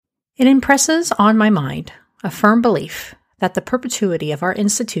It impresses on my mind a firm belief that the perpetuity of our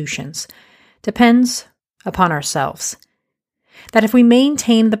institutions depends upon ourselves, that if we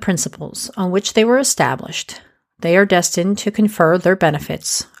maintain the principles on which they were established, they are destined to confer their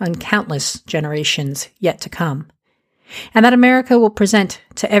benefits on countless generations yet to come, and that America will present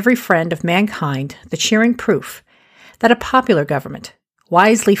to every friend of mankind the cheering proof that a popular government,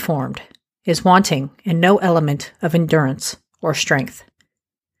 wisely formed, is wanting in no element of endurance or strength.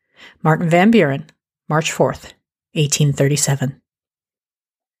 Martin Van Buren, March 4th, 1837.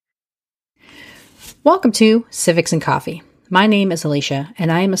 Welcome to Civics and Coffee. My name is Alicia,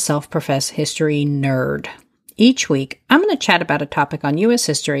 and I am a self-professed history nerd. Each week, I'm going to chat about a topic on U.S.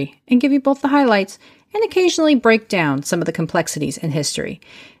 history and give you both the highlights and occasionally break down some of the complexities in history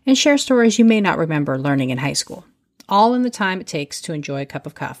and share stories you may not remember learning in high school, all in the time it takes to enjoy a cup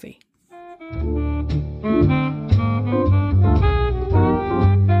of coffee.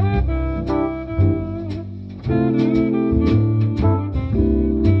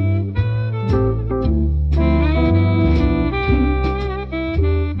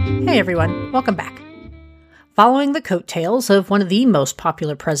 Hey everyone, welcome back. Following the coattails of one of the most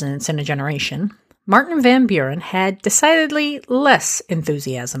popular presidents in a generation, Martin Van Buren had decidedly less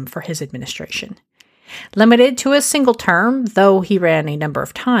enthusiasm for his administration. Limited to a single term, though he ran a number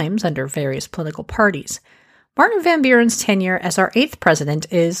of times under various political parties, Martin Van Buren's tenure as our 8th president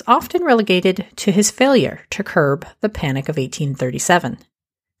is often relegated to his failure to curb the Panic of 1837.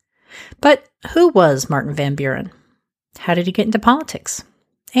 But who was Martin Van Buren? How did he get into politics?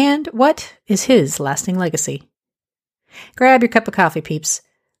 And what is his lasting legacy? Grab your cup of coffee, peeps.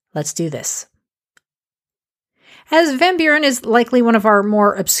 Let's do this. As Van Buren is likely one of our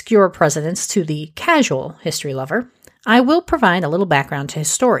more obscure presidents to the casual history lover, I will provide a little background to his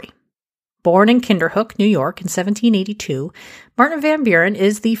story. Born in Kinderhook, New York in 1782, Martin Van Buren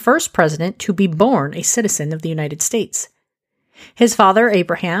is the first president to be born a citizen of the United States. His father,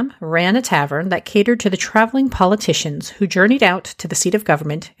 Abraham, ran a tavern that catered to the traveling politicians who journeyed out to the seat of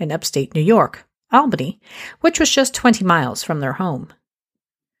government in upstate New York, Albany, which was just 20 miles from their home.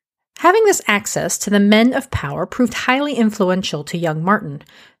 Having this access to the men of power proved highly influential to young Martin,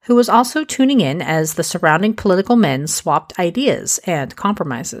 who was also tuning in as the surrounding political men swapped ideas and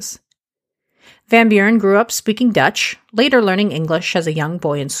compromises. Van Buren grew up speaking Dutch, later learning English as a young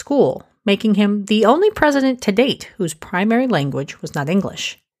boy in school, making him the only president to date whose primary language was not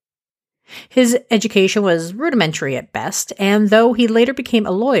English. His education was rudimentary at best, and though he later became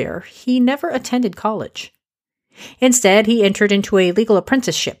a lawyer, he never attended college. Instead, he entered into a legal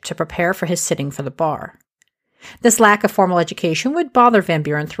apprenticeship to prepare for his sitting for the bar. This lack of formal education would bother Van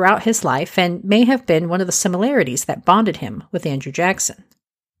Buren throughout his life and may have been one of the similarities that bonded him with Andrew Jackson.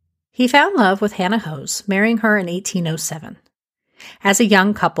 He found love with Hannah Hose, marrying her in 1807. As a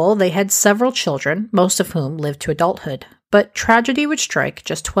young couple, they had several children, most of whom lived to adulthood, but tragedy would strike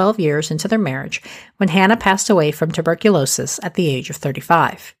just 12 years into their marriage when Hannah passed away from tuberculosis at the age of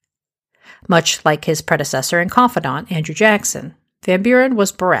 35. Much like his predecessor and confidant, Andrew Jackson, Van Buren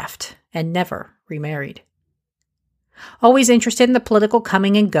was bereft and never remarried. Always interested in the political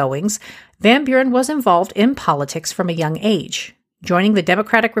coming and goings, Van Buren was involved in politics from a young age, joining the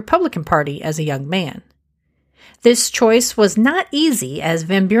Democratic-Republican Party as a young man. This choice was not easy as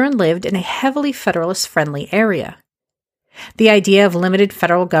Van Buren lived in a heavily Federalist-friendly area. The idea of limited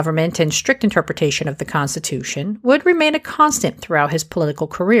federal government and strict interpretation of the Constitution would remain a constant throughout his political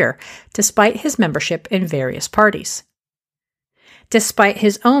career, despite his membership in various parties. Despite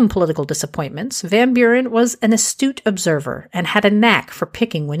his own political disappointments, Van Buren was an astute observer and had a knack for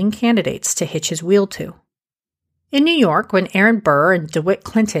picking winning candidates to hitch his wheel to. In New York, when Aaron Burr and DeWitt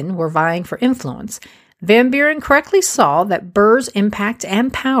Clinton were vying for influence, Van Buren correctly saw that Burr's impact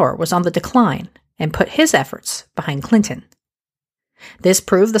and power was on the decline and put his efforts behind Clinton. This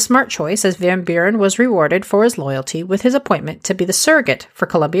proved the smart choice as Van Buren was rewarded for his loyalty with his appointment to be the surrogate for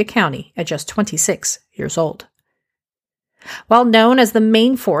Columbia County at just 26 years old. While known as the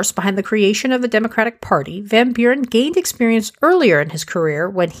main force behind the creation of the Democratic Party, Van Buren gained experience earlier in his career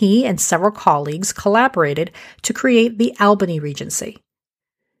when he and several colleagues collaborated to create the Albany Regency.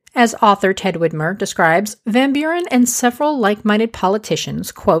 As author Ted Widmer describes, Van Buren and several like-minded politicians,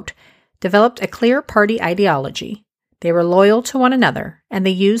 quote, developed a clear party ideology. They were loyal to one another, and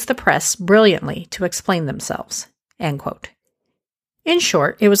they used the press brilliantly to explain themselves, end quote. In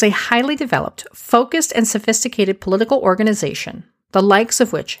short, it was a highly developed, focused, and sophisticated political organization, the likes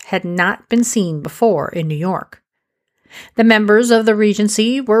of which had not been seen before in New York. The members of the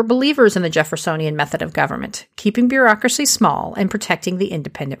Regency were believers in the Jeffersonian method of government, keeping bureaucracy small and protecting the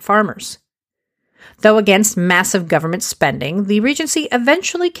independent farmers. Though against massive government spending, the Regency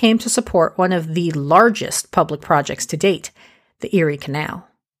eventually came to support one of the largest public projects to date, the Erie Canal.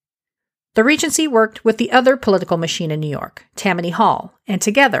 The Regency worked with the other political machine in New York, Tammany Hall, and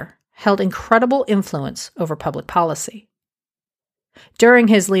together held incredible influence over public policy. During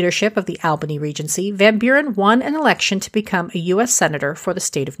his leadership of the Albany Regency, Van Buren won an election to become a U.S. Senator for the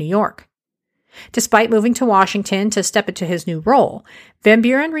state of New York. Despite moving to Washington to step into his new role, Van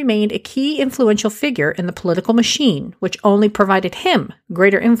Buren remained a key influential figure in the political machine, which only provided him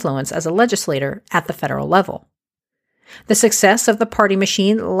greater influence as a legislator at the federal level. The success of the party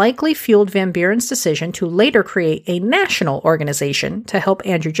machine likely fueled Van Buren's decision to later create a national organization to help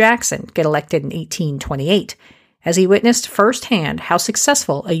Andrew Jackson get elected in 1828, as he witnessed firsthand how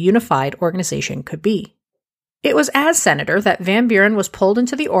successful a unified organization could be. It was as senator that Van Buren was pulled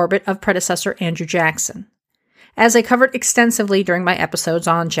into the orbit of predecessor Andrew Jackson. As I covered extensively during my episodes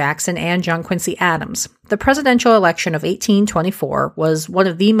on Jackson and John Quincy Adams, the presidential election of 1824 was one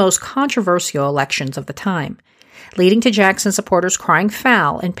of the most controversial elections of the time, leading to Jackson supporters crying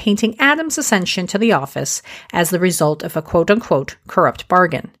foul and painting Adams' ascension to the office as the result of a quote-unquote corrupt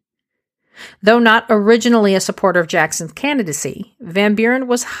bargain. Though not originally a supporter of Jackson's candidacy, Van Buren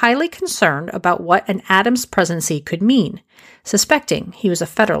was highly concerned about what an Adams presidency could mean, suspecting he was a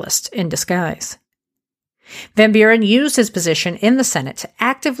Federalist in disguise. Van Buren used his position in the Senate to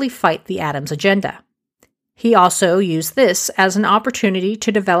actively fight the Adams agenda. He also used this as an opportunity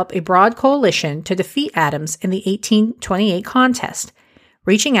to develop a broad coalition to defeat Adams in the 1828 contest,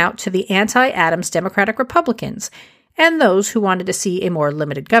 reaching out to the anti-Adams Democratic Republicans and those who wanted to see a more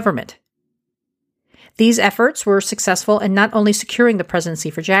limited government. These efforts were successful in not only securing the presidency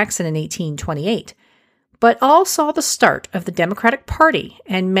for Jackson in 1828, but all saw the start of the Democratic Party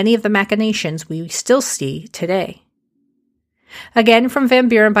and many of the machinations we still see today. Again, from Van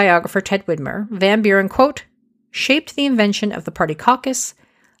Buren biographer Ted Widmer, Van Buren, quote, shaped the invention of the party caucus,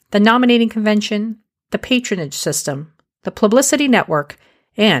 the nominating convention, the patronage system, the publicity network,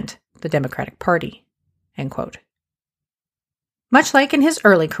 and the Democratic Party, end quote. Much like in his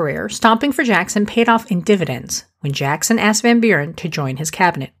early career, stomping for Jackson paid off in dividends when Jackson asked Van Buren to join his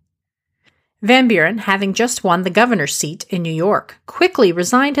cabinet. Van Buren, having just won the governor's seat in New York, quickly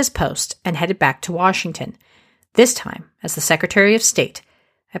resigned his post and headed back to Washington, this time as the Secretary of State,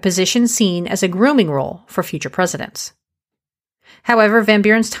 a position seen as a grooming role for future presidents. However, Van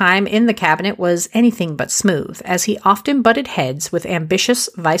Buren's time in the cabinet was anything but smooth, as he often butted heads with ambitious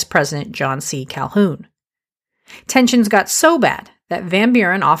Vice President John C. Calhoun. Tensions got so bad that Van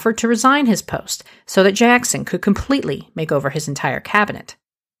Buren offered to resign his post so that Jackson could completely make over his entire cabinet.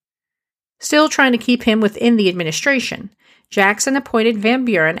 Still trying to keep him within the administration, Jackson appointed Van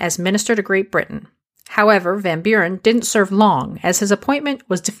Buren as Minister to Great Britain. However, Van Buren didn't serve long, as his appointment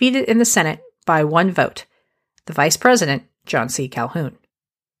was defeated in the Senate by one vote, the Vice President, John C. Calhoun.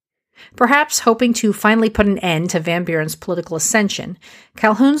 Perhaps hoping to finally put an end to Van Buren's political ascension,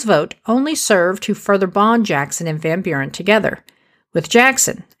 Calhoun's vote only served to further bond Jackson and Van Buren together, with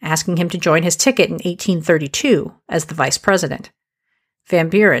Jackson asking him to join his ticket in 1832 as the vice president. Van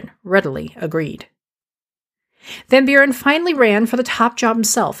Buren readily agreed. Van Buren finally ran for the top job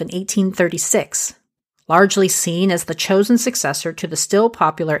himself in 1836. Largely seen as the chosen successor to the still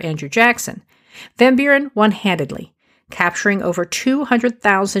popular Andrew Jackson, Van Buren won handedly, capturing over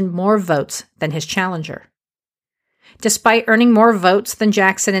 200,000 more votes than his challenger. Despite earning more votes than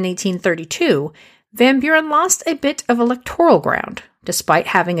Jackson in 1832, Van Buren lost a bit of electoral ground, despite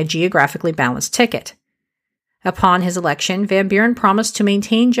having a geographically balanced ticket. Upon his election, Van Buren promised to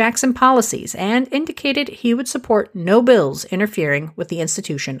maintain Jackson policies and indicated he would support no bills interfering with the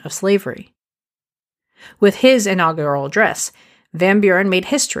institution of slavery. With his inaugural address, Van Buren made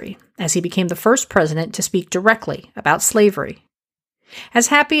history as he became the first president to speak directly about slavery. As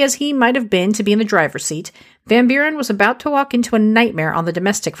happy as he might have been to be in the driver's seat, Van Buren was about to walk into a nightmare on the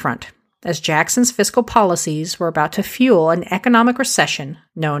domestic front, as Jackson's fiscal policies were about to fuel an economic recession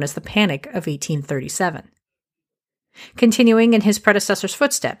known as the Panic of 1837. Continuing in his predecessor's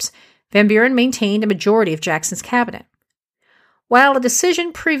footsteps, Van Buren maintained a majority of Jackson's cabinet. While a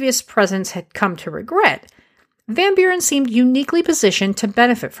decision previous presidents had come to regret, Van Buren seemed uniquely positioned to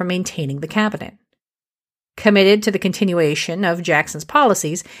benefit from maintaining the cabinet. Committed to the continuation of Jackson's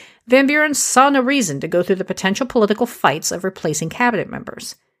policies, Van Buren saw no reason to go through the potential political fights of replacing cabinet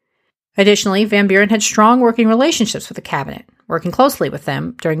members. Additionally, Van Buren had strong working relationships with the cabinet, working closely with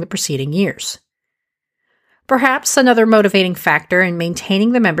them during the preceding years. Perhaps another motivating factor in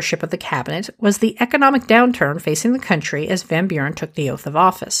maintaining the membership of the cabinet was the economic downturn facing the country as Van Buren took the oath of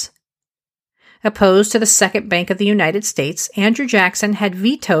office. Opposed to the Second Bank of the United States, Andrew Jackson had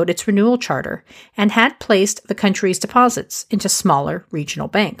vetoed its renewal charter and had placed the country's deposits into smaller regional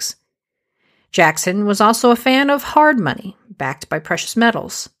banks. Jackson was also a fan of hard money, backed by precious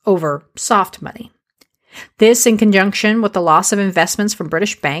metals, over soft money. This, in conjunction with the loss of investments from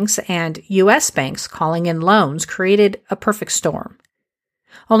British banks and U.S. banks calling in loans, created a perfect storm.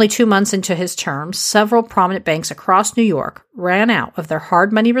 Only 2 months into his term, several prominent banks across New York ran out of their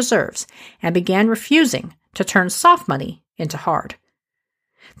hard money reserves and began refusing to turn soft money into hard.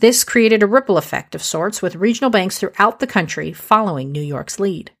 This created a ripple effect of sorts, with regional banks throughout the country following New York's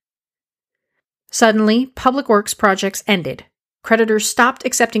lead. Suddenly, public works projects ended. Creditors stopped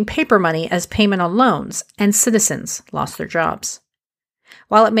accepting paper money as payment on loans, and citizens lost their jobs.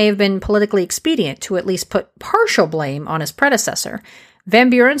 While it may have been politically expedient to at least put partial blame on his predecessor, Van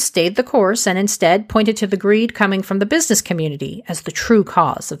Buren stayed the course and instead pointed to the greed coming from the business community as the true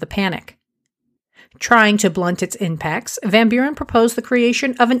cause of the panic. Trying to blunt its impacts, Van Buren proposed the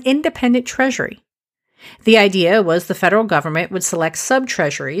creation of an independent treasury. The idea was the federal government would select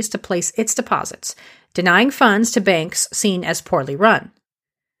sub-treasuries to place its deposits, denying funds to banks seen as poorly run.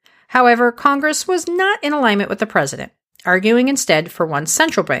 However, Congress was not in alignment with the president, arguing instead for one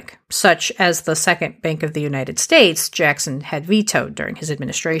central bank, such as the Second Bank of the United States Jackson had vetoed during his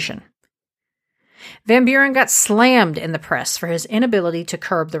administration. Van Buren got slammed in the press for his inability to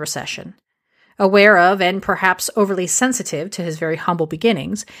curb the recession. Aware of and perhaps overly sensitive to his very humble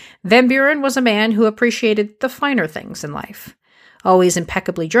beginnings, Van Buren was a man who appreciated the finer things in life. Always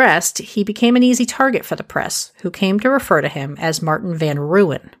impeccably dressed, he became an easy target for the press, who came to refer to him as Martin Van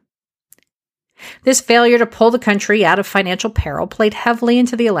Ruin. This failure to pull the country out of financial peril played heavily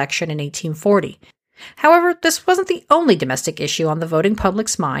into the election in 1840. However, this wasn't the only domestic issue on the voting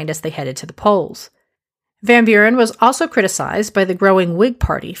public's mind as they headed to the polls. Van Buren was also criticized by the growing Whig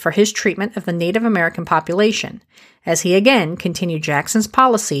Party for his treatment of the Native American population, as he again continued Jackson's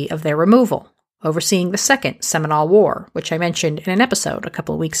policy of their removal, overseeing the Second Seminole War, which I mentioned in an episode a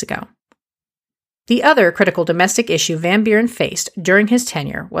couple of weeks ago. The other critical domestic issue Van Buren faced during his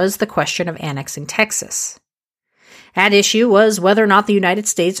tenure was the question of annexing Texas. At issue was whether or not the United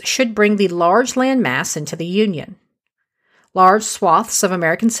States should bring the large land mass into the Union. Large swaths of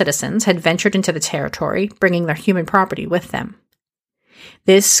American citizens had ventured into the territory, bringing their human property with them.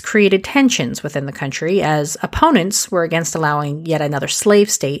 This created tensions within the country, as opponents were against allowing yet another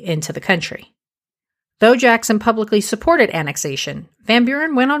slave state into the country. Though Jackson publicly supported annexation, Van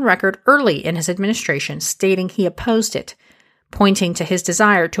Buren went on record early in his administration stating he opposed it, pointing to his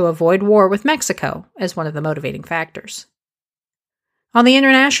desire to avoid war with Mexico as one of the motivating factors. On the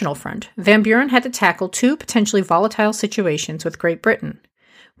international front, Van Buren had to tackle two potentially volatile situations with Great Britain,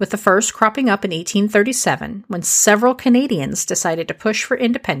 with the first cropping up in 1837 when several Canadians decided to push for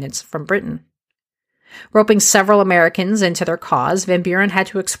independence from Britain. Roping several Americans into their cause, Van Buren had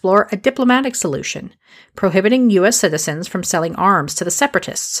to explore a diplomatic solution, prohibiting U.S. citizens from selling arms to the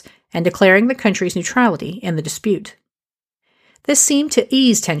separatists and declaring the country's neutrality in the dispute. This seemed to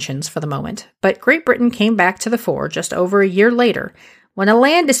ease tensions for the moment, but Great Britain came back to the fore just over a year later when a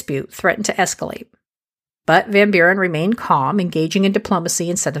land dispute threatened to escalate. But Van Buren remained calm, engaging in diplomacy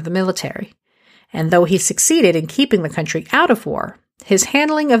instead of the military. And though he succeeded in keeping the country out of war, his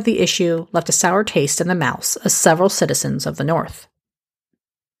handling of the issue left a sour taste in the mouths of several citizens of the North.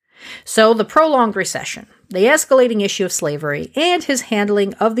 So the prolonged recession, the escalating issue of slavery, and his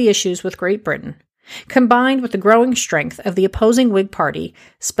handling of the issues with Great Britain, combined with the growing strength of the opposing Whig Party,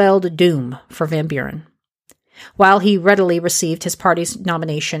 spelled doom for Van Buren. While he readily received his party's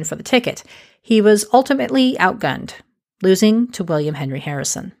nomination for the ticket, he was ultimately outgunned, losing to William Henry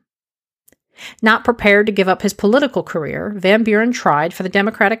Harrison. Not prepared to give up his political career, Van Buren tried for the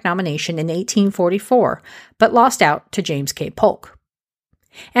Democratic nomination in 1844, but lost out to James K. Polk.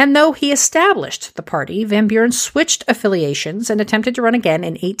 And though he established the party, Van Buren switched affiliations and attempted to run again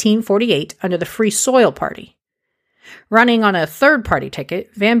in 1848 under the Free Soil Party. Running on a third-party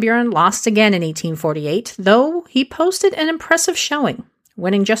ticket, Van Buren lost again in 1848, though he posted an impressive showing,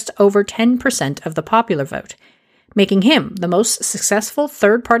 winning just over 10% of the popular vote, making him the most successful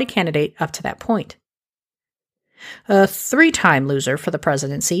third-party candidate up to that point. A three-time loser for the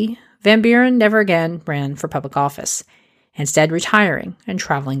presidency, Van Buren never again ran for public office, instead retiring and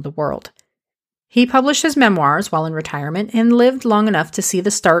traveling the world. He published his memoirs while in retirement and lived long enough to see the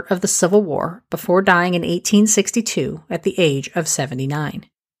start of the Civil War before dying in 1862 at the age of 79.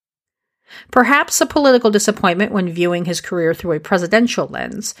 Perhaps a political disappointment when viewing his career through a presidential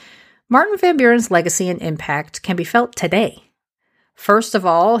lens, Martin Van Buren's legacy and impact can be felt today. First of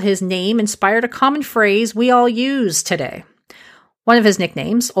all, his name inspired a common phrase we all use today. One of his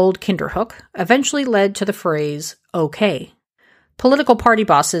nicknames, Old Kinderhook, eventually led to the phrase, okay. Political party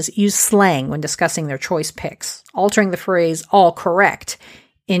bosses use slang when discussing their choice picks, altering the phrase, all correct,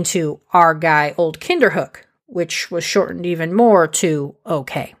 into our guy, Old Kinderhook, which was shortened even more to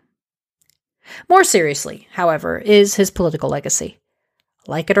okay. More seriously, however, is his political legacy.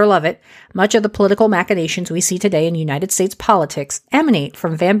 Like it or love it, much of the political machinations we see today in United States politics emanate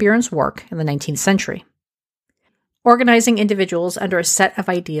from Van Buren's work in the 19th century. Organizing individuals under a set of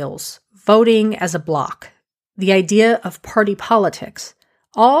ideals, voting as a bloc, the idea of party politics,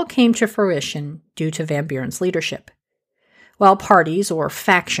 all came to fruition due to Van Buren's leadership. While parties, or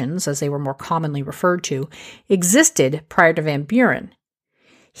factions as they were more commonly referred to, existed prior to Van Buren,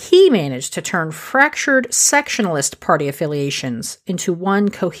 he managed to turn fractured sectionalist party affiliations into one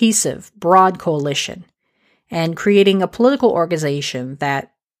cohesive, broad coalition, and creating a political organization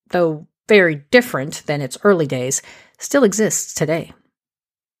that, though very different than its early days, still exists today.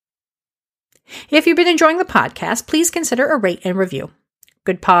 If you've been enjoying the podcast, please consider a rate and review.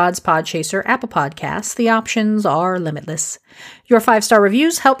 Good Pods, Podchaser, Apple Podcasts, the options are limitless. Your 5-star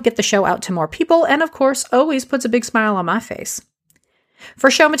reviews help get the show out to more people and, of course, always puts a big smile on my face.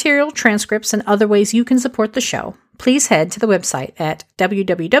 For show material, transcripts, and other ways you can support the show, please head to the website at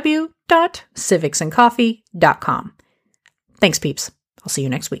www.civicsandcoffee.com. Thanks, peeps. I'll see you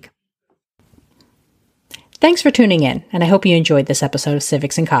next week. Thanks for tuning in, and I hope you enjoyed this episode of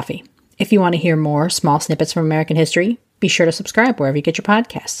Civics and Coffee. If you want to hear more small snippets from American history, be sure to subscribe wherever you get your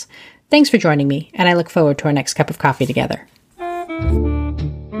podcasts. Thanks for joining me, and I look forward to our next cup of coffee together.